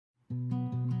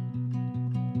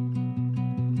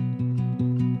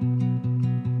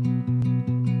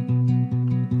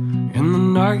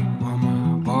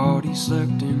he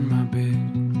slept in my bed.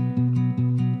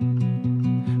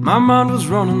 My mind was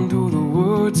running through the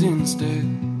woods instead.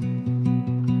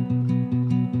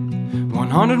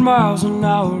 100 miles an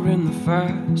hour in the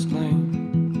fast lane,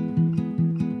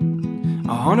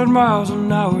 100 miles an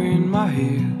hour in my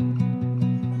head.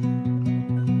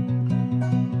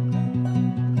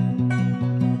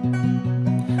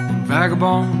 And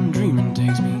vagabond dreaming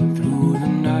takes me through the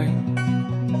night,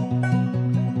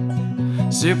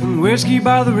 sipping whiskey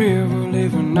by the river,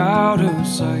 living out of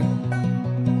sight.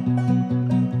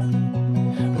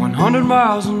 100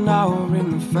 miles an hour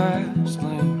in the fast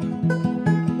lane,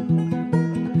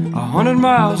 100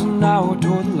 miles an hour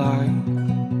toward the light.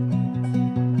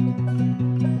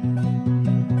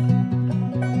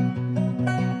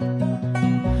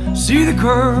 See the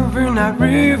curve in that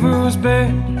river's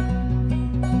bed.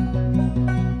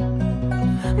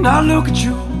 Now look at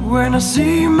you when I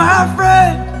see my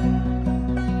friend.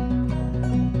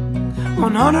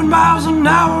 100 miles an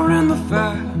hour in the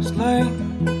fast lane,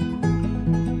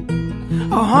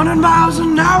 100 miles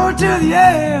an hour to the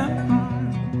end.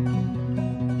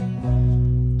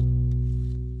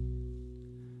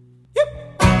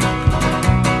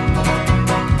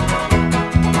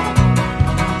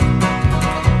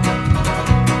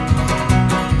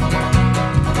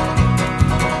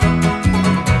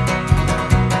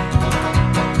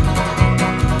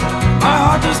 My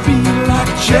heart just beat like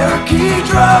a Cherokee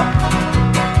drum.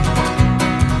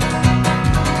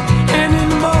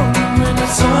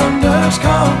 Sun does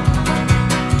come.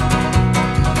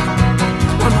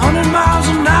 100 miles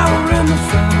an hour in the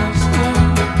fast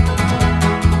lane,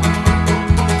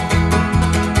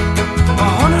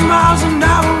 100 miles an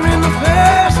hour in the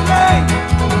fast lane,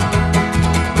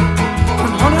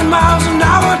 100 miles